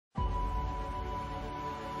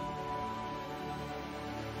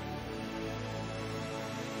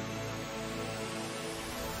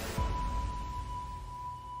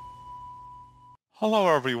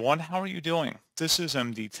Hello everyone, how are you doing? This is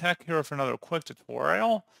MD Tech here for another quick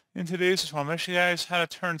tutorial. In today's tutorial, I'm going to show you guys how to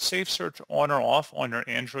turn SafeSearch on or off on your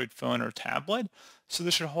Android phone or tablet. So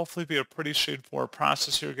this should hopefully be a pretty straightforward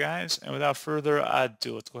process here, guys. And without further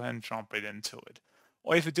ado, let's go ahead and jump right into it.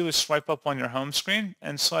 All you have to do is swipe up on your home screen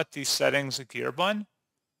and select the Settings gear button.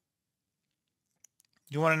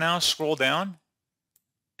 You want to now scroll down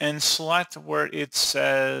and select where it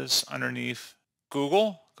says underneath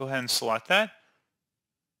Google. Go ahead and select that.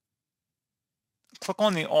 Click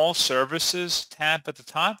on the All Services tab at the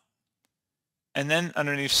top, and then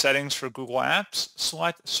underneath Settings for Google Apps,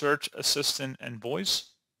 select Search Assistant and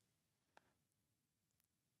Voice,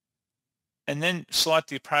 and then select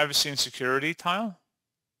the Privacy and Security tile.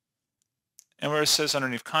 And where it says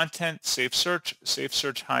underneath Content, Safe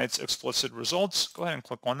Search hides explicit results, go ahead and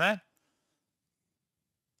click on that.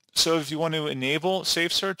 So if you want to enable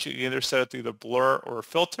Safe Search, you either set it to either blur or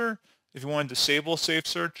filter. If you want to disable Safe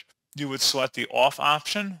Search, you would select the off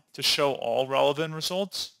option to show all relevant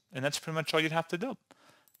results, and that's pretty much all you'd have to do.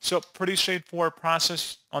 So pretty straightforward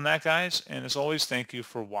process on that, guys, and as always, thank you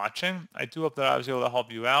for watching. I do hope that I was able to help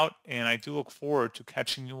you out, and I do look forward to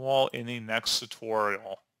catching you all in the next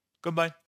tutorial. Goodbye.